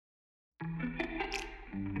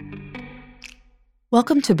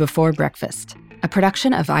Welcome to Before Breakfast, a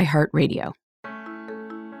production of iHeartRadio.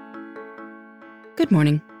 Good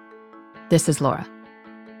morning. This is Laura.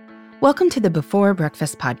 Welcome to the Before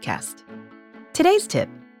Breakfast podcast. Today's tip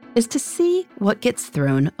is to see what gets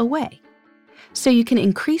thrown away so you can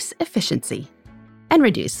increase efficiency and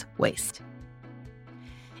reduce waste.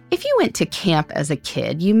 If you went to camp as a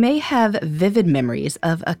kid, you may have vivid memories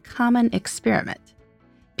of a common experiment,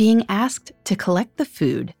 being asked to collect the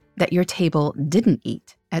food that your table didn't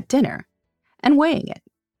eat at dinner and weighing it.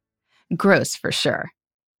 Gross for sure.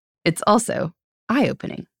 It's also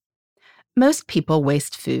eye-opening. Most people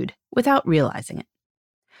waste food without realizing it.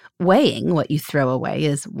 Weighing what you throw away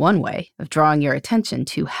is one way of drawing your attention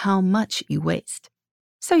to how much you waste,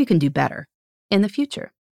 so you can do better in the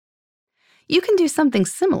future. You can do something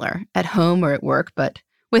similar at home or at work, but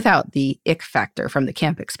without the ick factor from the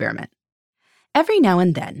camp experiment. Every now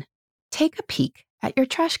and then, take a peek at your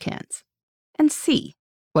trash cans and see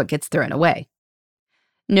what gets thrown away.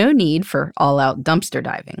 No need for all-out dumpster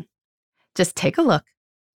diving. Just take a look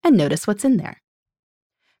and notice what's in there.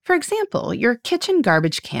 For example, your kitchen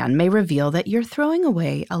garbage can may reveal that you're throwing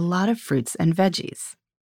away a lot of fruits and veggies.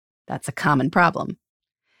 That's a common problem.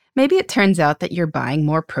 Maybe it turns out that you're buying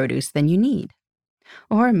more produce than you need.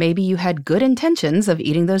 Or maybe you had good intentions of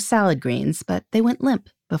eating those salad greens, but they went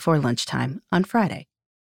limp before lunchtime on Friday.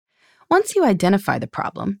 Once you identify the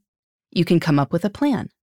problem, you can come up with a plan,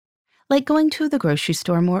 like going to the grocery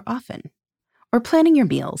store more often, or planning your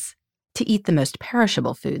meals to eat the most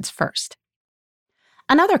perishable foods first.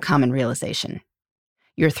 Another common realization: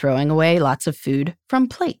 you're throwing away lots of food from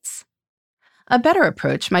plates. A better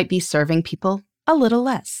approach might be serving people a little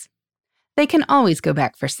less. They can always go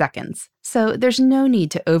back for seconds, so there's no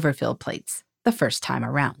need to overfill plates the first time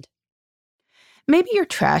around. Maybe your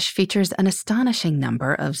trash features an astonishing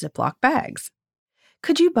number of Ziploc bags.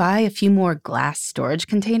 Could you buy a few more glass storage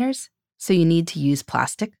containers so you need to use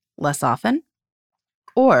plastic less often?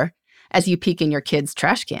 Or, as you peek in your kids'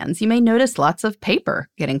 trash cans, you may notice lots of paper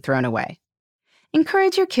getting thrown away.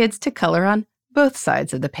 Encourage your kids to color on both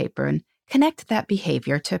sides of the paper and connect that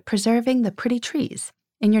behavior to preserving the pretty trees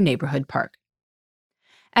in your neighborhood park.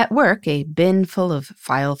 At work, a bin full of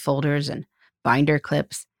file folders and binder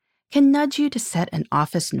clips can nudge you to set an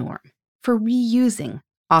office norm for reusing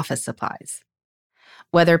office supplies.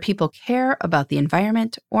 Whether people care about the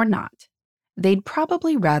environment or not, they'd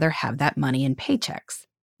probably rather have that money in paychecks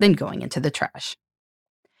than going into the trash.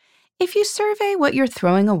 If you survey what you're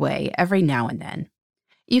throwing away every now and then,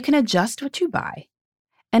 you can adjust what you buy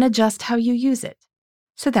and adjust how you use it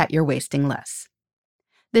so that you're wasting less.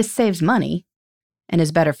 This saves money and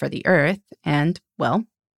is better for the earth and, well,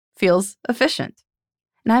 feels efficient.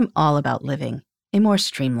 And I'm all about living a more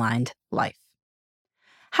streamlined life.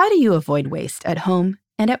 How do you avoid waste at home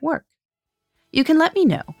and at work? You can let me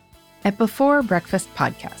know at Before Breakfast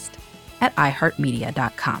Podcast at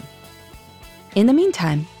iHeartMedia.com. In the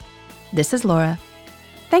meantime, this is Laura.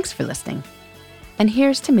 Thanks for listening. And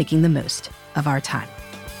here's to making the most of our time.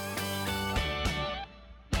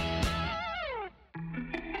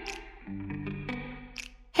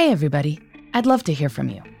 Hey, everybody. I'd love to hear from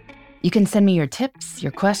you. You can send me your tips,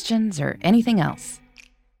 your questions, or anything else.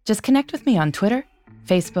 Just connect with me on Twitter,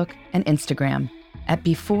 Facebook, and Instagram at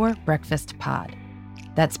Before Breakfast Pod.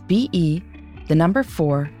 That's BE, the number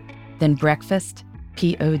 4, then breakfast,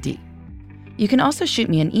 POD. You can also shoot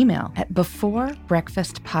me an email at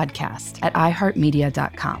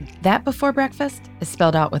beforebreakfastpodcast@iheartmedia.com. That Before Breakfast is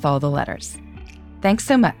spelled out with all the letters. Thanks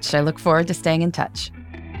so much. I look forward to staying in touch.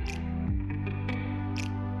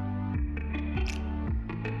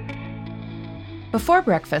 Before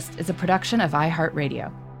Breakfast is a production of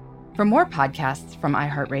iHeartRadio. For more podcasts from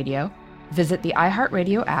iHeartRadio, visit the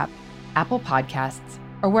iHeartRadio app, Apple Podcasts,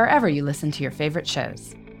 or wherever you listen to your favorite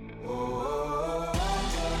shows.